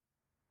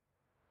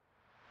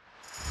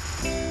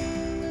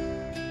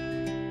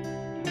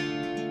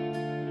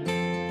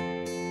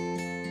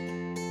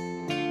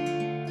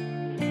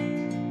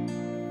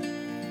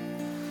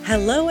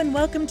Hello and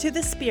welcome to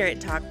the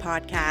Spirit Talk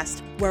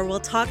podcast, where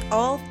we'll talk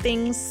all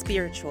things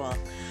spiritual.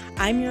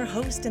 I'm your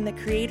host and the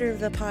creator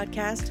of the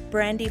podcast,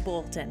 Brandy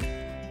Bolton.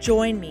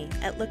 Join me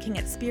at looking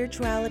at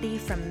spirituality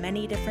from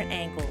many different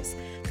angles.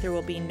 There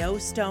will be no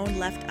stone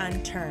left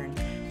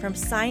unturned, from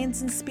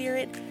science and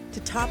spirit to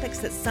topics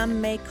that some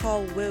may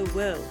call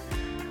woo-woo.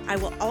 I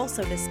will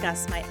also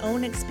discuss my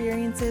own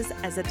experiences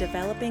as a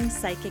developing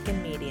psychic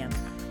and medium.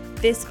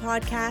 This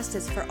podcast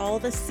is for all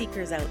the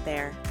seekers out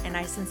there, and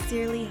I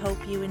sincerely hope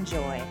you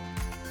enjoy.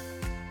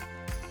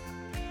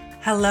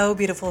 Hello,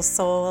 beautiful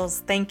souls.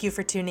 Thank you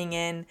for tuning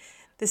in.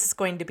 This is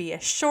going to be a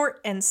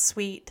short and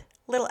sweet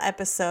little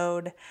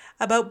episode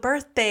about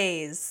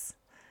birthdays.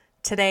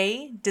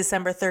 Today,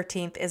 December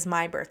 13th, is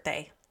my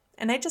birthday,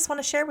 and I just want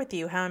to share with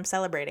you how I'm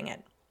celebrating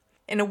it.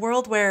 In a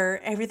world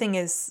where everything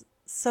is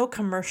so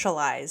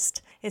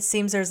commercialized, it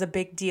seems there's a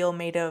big deal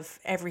made of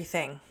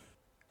everything.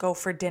 Go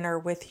for dinner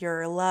with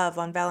your love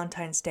on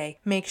Valentine's Day.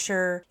 Make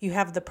sure you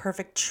have the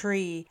perfect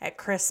tree at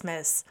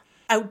Christmas.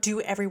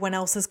 Outdo everyone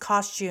else's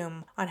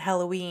costume on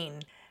Halloween.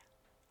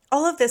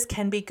 All of this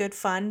can be good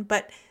fun,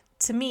 but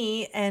to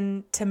me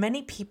and to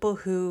many people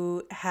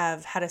who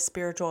have had a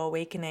spiritual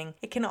awakening,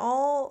 it can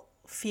all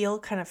feel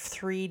kind of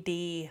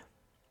 3D.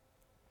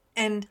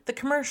 And the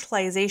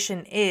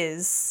commercialization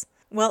is,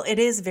 well, it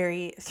is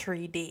very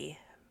 3D.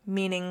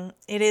 Meaning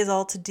it is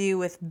all to do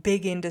with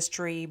big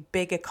industry,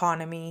 big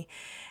economy,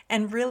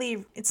 and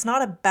really it's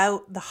not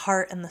about the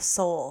heart and the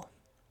soul.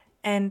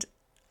 And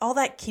all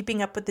that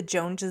keeping up with the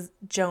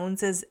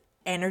Joneses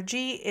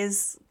energy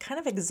is kind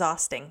of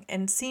exhausting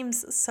and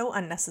seems so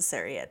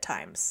unnecessary at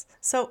times.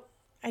 So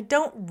I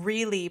don't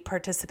really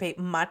participate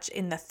much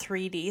in the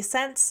 3D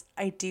sense.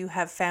 I do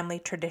have family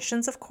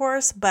traditions, of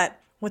course, but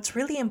what's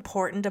really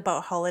important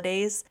about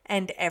holidays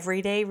and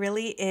every day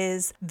really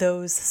is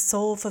those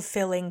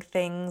soul-fulfilling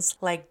things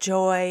like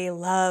joy,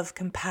 love,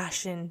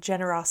 compassion,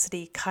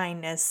 generosity,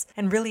 kindness,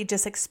 and really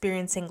just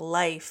experiencing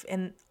life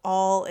in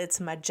all its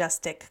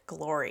majestic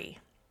glory.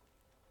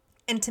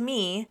 And to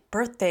me,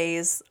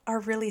 birthdays are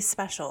really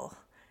special.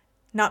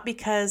 Not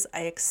because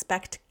I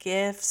expect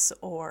gifts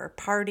or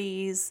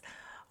parties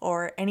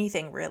or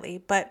anything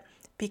really, but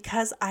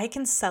because I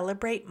can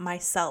celebrate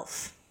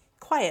myself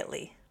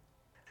quietly.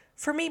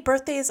 For me,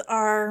 birthdays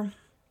are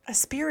a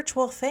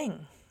spiritual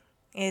thing.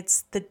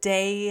 It's the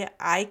day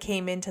I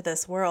came into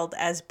this world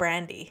as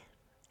Brandy.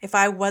 If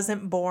I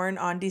wasn't born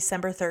on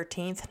December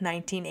 13th,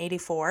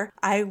 1984,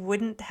 I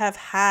wouldn't have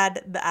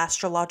had the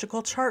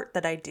astrological chart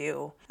that I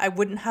do. I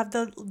wouldn't have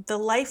the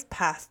life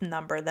path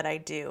number that I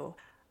do.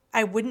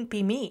 I wouldn't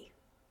be me.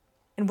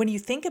 And when you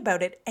think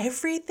about it,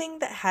 everything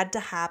that had to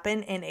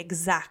happen in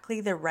exactly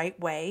the right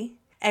way,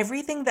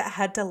 everything that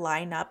had to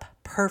line up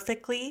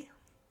perfectly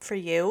for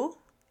you,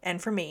 and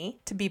for me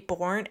to be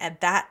born at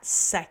that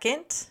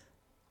second,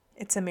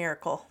 it's a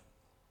miracle.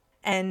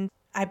 And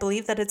I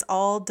believe that it's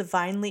all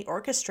divinely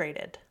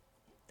orchestrated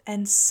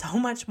and so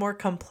much more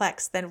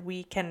complex than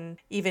we can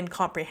even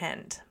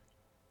comprehend.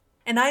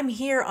 And I'm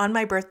here on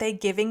my birthday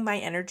giving my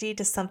energy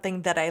to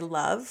something that I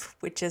love,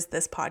 which is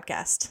this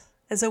podcast,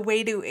 as a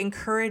way to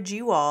encourage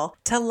you all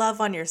to love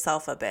on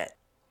yourself a bit.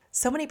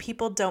 So many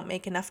people don't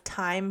make enough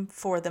time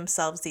for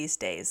themselves these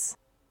days.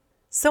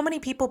 So many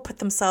people put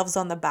themselves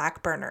on the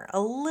back burner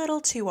a little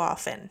too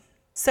often.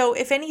 So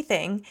if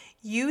anything,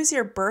 use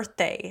your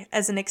birthday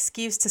as an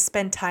excuse to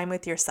spend time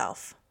with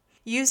yourself.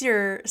 Use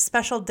your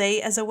special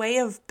day as a way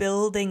of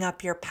building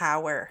up your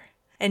power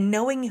and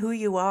knowing who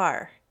you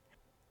are.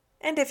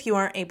 And if you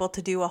aren't able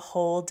to do a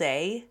whole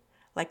day,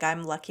 like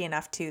I'm lucky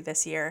enough to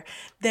this year,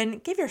 then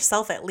give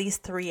yourself at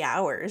least 3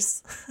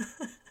 hours.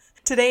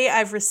 Today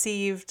I've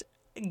received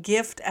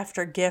gift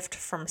after gift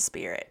from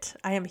Spirit.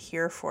 I am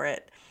here for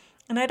it.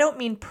 And I don't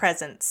mean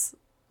presents.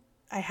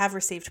 I have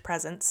received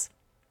presents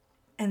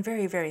and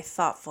very, very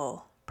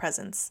thoughtful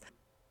presents.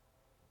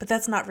 But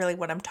that's not really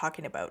what I'm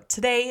talking about.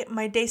 Today,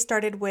 my day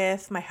started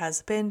with my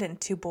husband and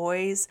 2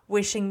 boys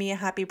wishing me a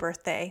happy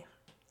birthday.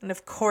 And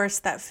of course,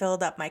 that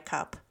filled up my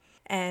cup.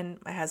 And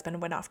my husband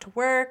went off to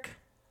work.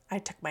 I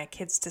took my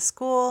kids to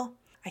school.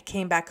 I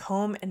came back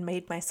home and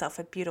made myself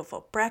a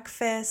beautiful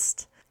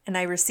breakfast. And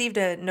I received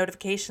a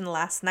notification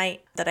last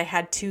night that I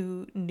had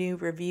 2 new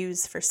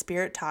reviews for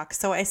Spirit Talk.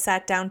 So I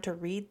sat down to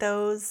read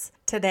those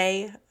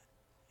today,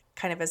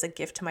 kind of as a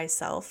gift to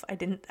myself. I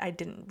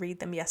didn't read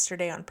them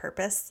yesterday on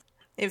purpose.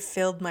 It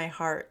filled my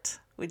heart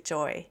with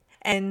joy.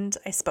 And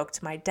I spoke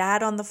to my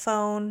dad on the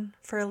phone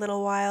for a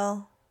little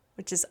while,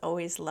 which is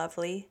always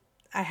lovely.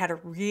 I had a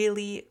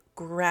really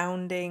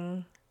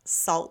grounding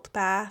salt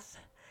bath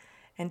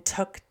and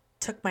took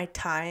my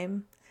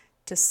time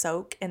to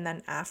soak. And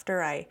then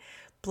after I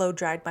blow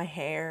dried my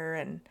hair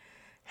and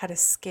had a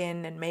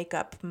skin and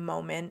makeup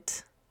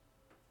moment.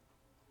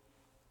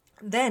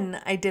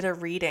 Then I did a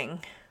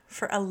reading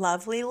for a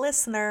lovely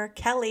listener,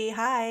 Kelly.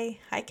 Hi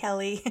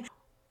Kelly.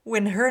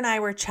 When her and I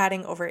were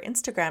chatting over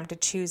Instagram to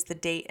choose the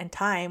date and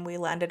time, we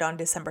landed on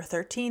December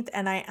 13th,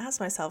 and I asked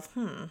myself,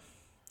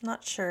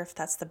 not sure if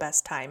that's the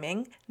best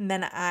timing. And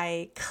then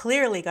I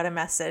clearly got a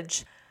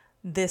message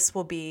this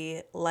will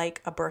be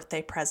like a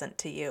birthday present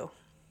to you.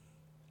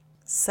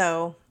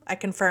 So I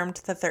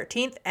confirmed the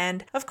 13th,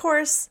 and of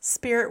course,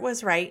 Spirit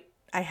was right.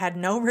 I had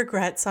no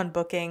regrets on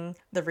booking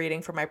the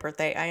reading for my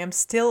birthday. I am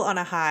still on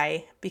a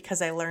high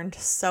because I learned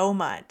so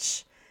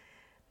much.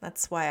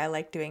 That's why I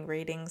like doing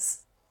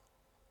readings.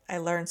 I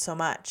learned so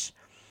much.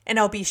 And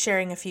I'll be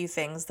sharing a few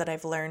things that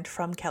I've learned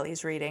from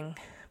Kelly's reading,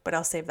 but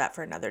I'll save that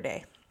for another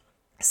day.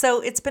 So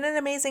it's been an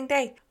amazing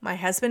day. My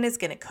husband is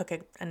going to cook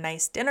a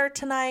nice dinner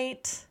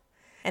tonight.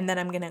 And then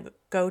I'm going to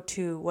go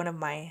to one of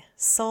my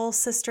soul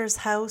sisters'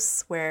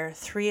 house where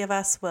 3 of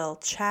us will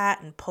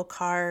chat and pull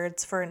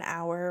cards for an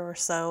hour or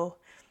so.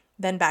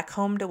 Then back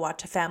home to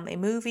watch a family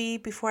movie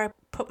before I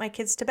put my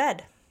kids to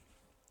bed.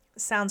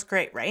 Sounds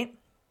great, right?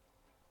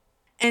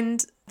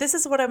 And this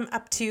is what I'm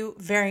up to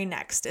very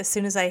next, as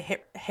soon as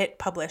I hit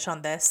publish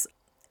on this.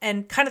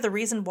 And kind of the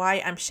reason why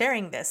I'm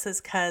sharing this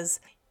is because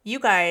you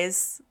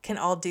guys can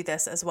all do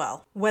this as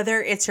well,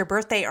 whether it's your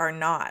birthday or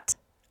not.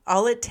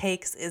 All it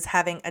takes is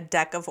having a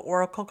deck of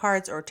oracle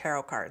cards or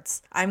tarot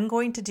cards. I'm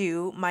going to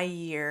do my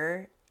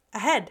year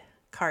ahead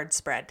card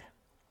spread.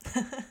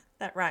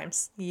 That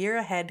rhymes. Year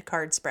ahead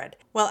card spread.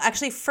 Well,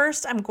 actually,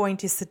 first I'm going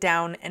to sit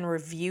down and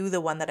review the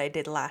one that I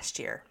did last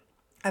year.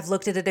 I've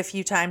looked at it a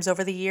few times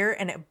over the year,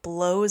 and it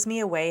blows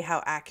me away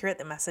how accurate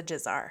the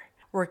messages are.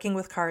 Working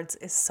with cards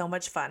is so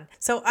much fun.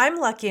 So I'm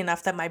lucky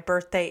enough that my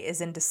birthday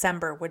is in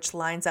December, which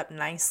lines up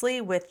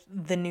nicely with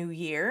the new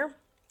year.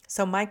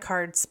 So my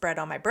card spread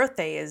on my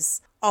birthday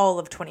is all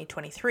of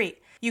 2023.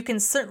 You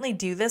can certainly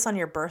do this on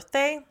your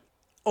birthday,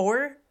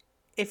 or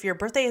if your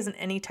birthday isn't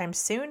anytime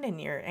soon and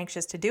you're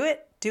anxious to do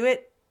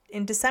it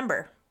in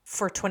December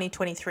for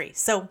 2023.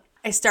 So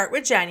I start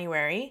with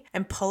January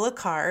and pull a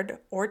card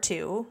or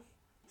 2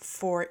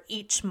 for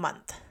each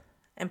month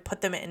and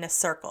put them in a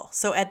circle.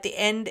 So at the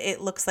end,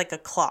 it looks like a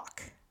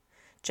clock,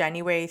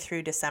 January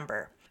through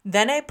December.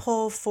 Then I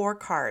pull 4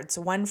 cards,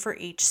 1 for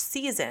each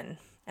season,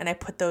 and I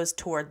put those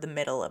toward the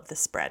middle of the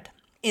spread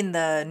in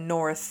the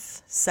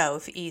north,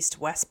 south, east,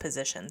 west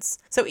positions.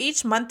 So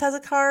each month has a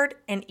card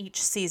and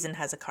each season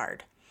has a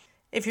card.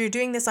 If you're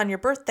doing this on your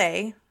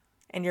birthday,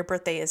 and your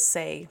birthday is,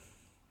 say,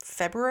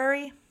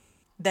 February,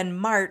 then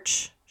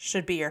March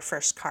should be your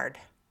first card.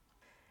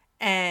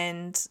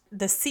 And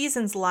the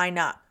seasons line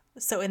up.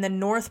 So in the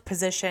north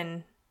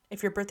position,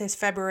 if your birthday is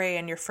February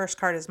and your first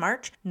card is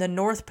March, the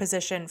north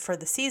position for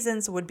the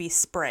seasons would be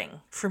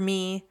spring. For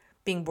me,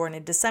 being born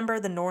in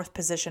December, the north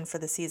position for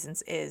the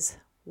seasons is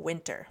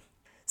winter.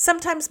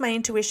 Sometimes my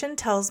intuition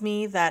tells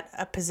me that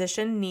a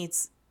position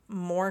needs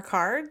more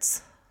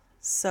cards.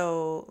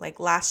 So like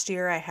last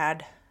year, I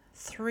had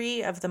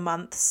 3 of the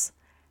months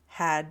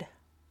had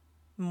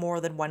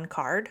more than 1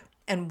 card,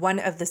 and 1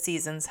 of the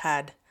seasons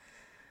had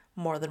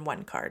more than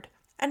 1 card.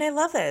 And I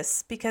love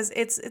this because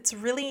it's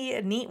really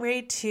a neat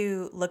way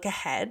to look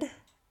ahead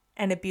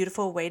and a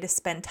beautiful way to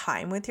spend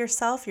time with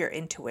yourself, your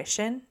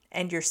intuition,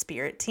 and your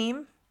spirit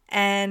team.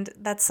 And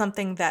that's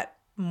something that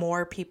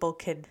more people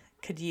could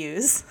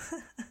use.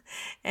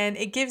 And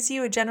it gives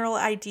you a general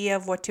idea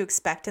of what to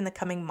expect in the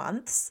coming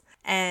months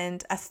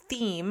and a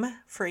theme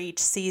for each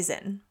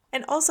season.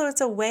 And also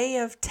it's a way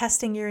of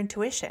testing your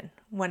intuition.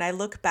 When I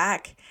look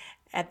back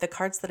at the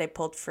cards that I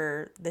pulled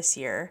for this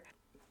year,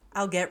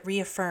 I'll get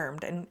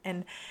reaffirmed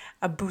and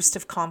a boost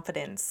of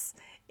confidence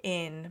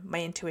in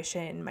my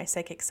intuition, my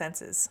psychic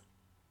senses.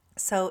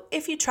 So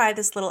if you try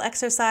this little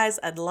exercise,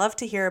 I'd love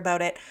to hear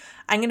about it.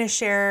 I'm going to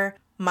share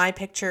my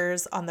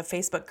pictures on the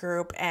Facebook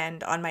group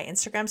and on my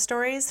Instagram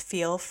stories.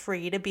 Feel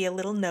free to be a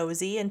little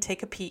nosy and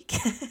take a peek.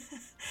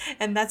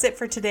 And that's it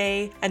for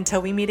today.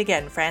 Until we meet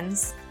again,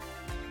 friends.